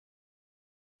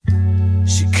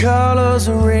colors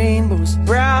of rainbows,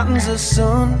 brightens the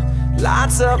sun,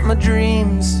 lights up my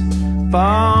dreams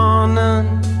for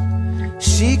none.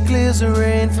 She clears the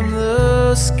rain from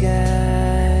the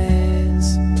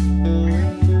skies.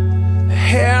 Her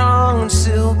hair long and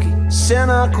silky,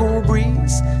 cynical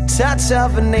breeze, touch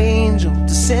of an angel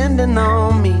descending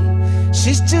on me.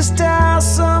 She's just how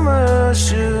summer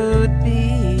should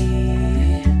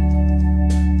be.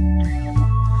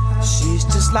 She's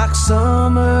just like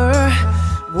summer,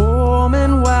 warm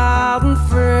and wild and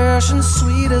fresh and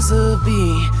sweet as a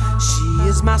bee. She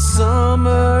is my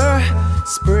summer,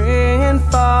 spring and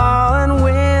fall and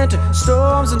winter,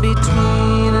 storms in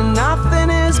between. And nothing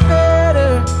is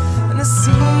better than to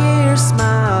see her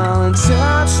smile and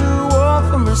touch her warmth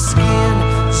from her skin.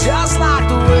 Just like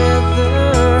the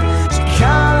weather, she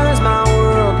colors my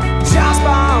world just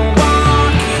by walking.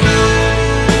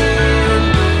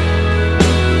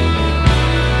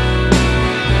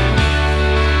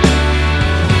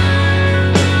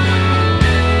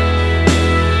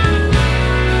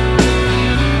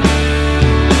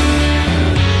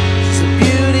 She's the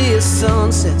beauty of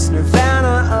sunsets,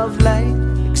 nirvana of light,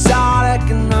 exotic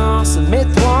and awesome, myth,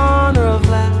 wonder of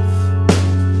life,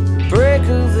 break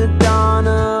of the dawn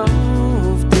of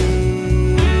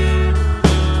day.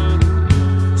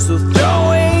 So throw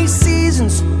away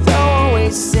seasons, throw away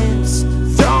sense,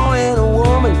 throw in a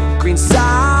woman, green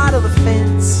side of the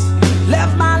fence.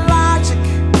 Left my logic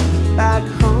back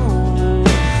home.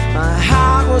 My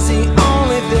heart was the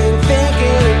only thing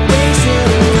thinking and racing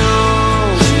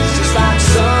along. She's just like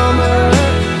summer,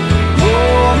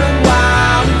 warm and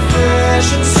wild and fresh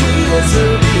and sweet as a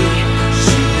bee.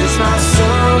 She is my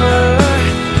summer,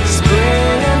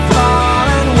 spring and fall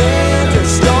and winter,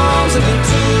 storms in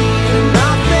between. And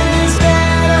nothing is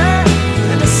better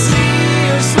than to see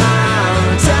her smile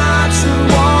and touch her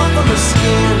warmth on her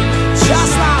skin.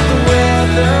 Just like the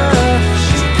weather,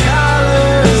 she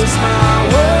colors my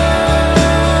world.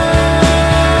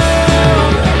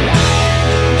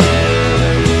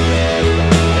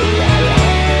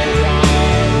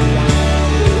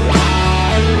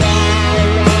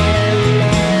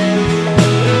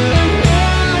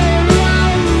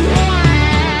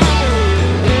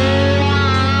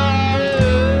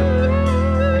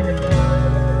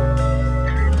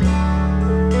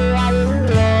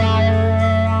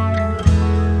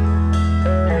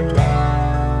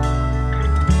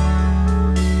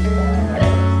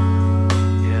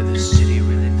 Yeah, this city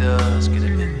really does get a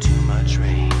bit too much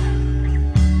rain.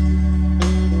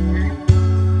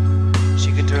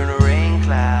 She can turn a rain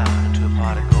cloud into a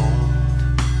pot of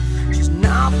gold. She's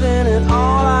nothing at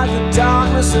all like the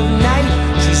darkness of night.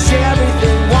 She's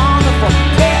everything wonderful,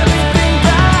 everything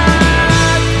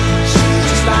bright. She's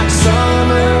just like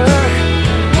summer,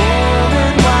 warm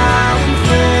and wild and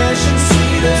fresh and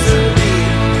sweet as a bee.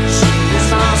 She is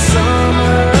my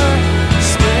summer,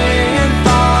 spring and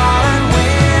fall and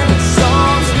winter,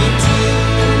 storms in between.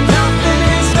 And nothing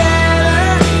is better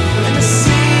than to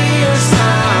see her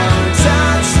smile and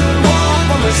touch the warmth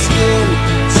from her skin.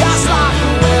 Just like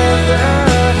the weather,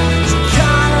 she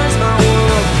colors my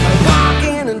world by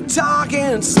walking and talking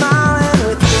and smiling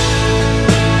with me.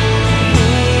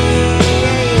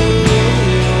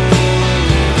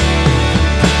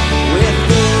 With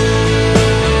me.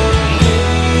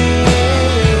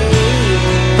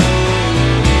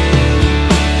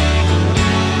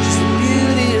 She's the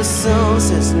beauty of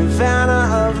sunsets, nirvana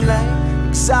of light,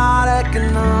 exotic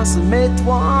and awesome, myth,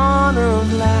 wonder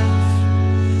of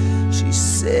life. She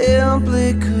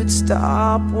simply could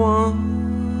stop one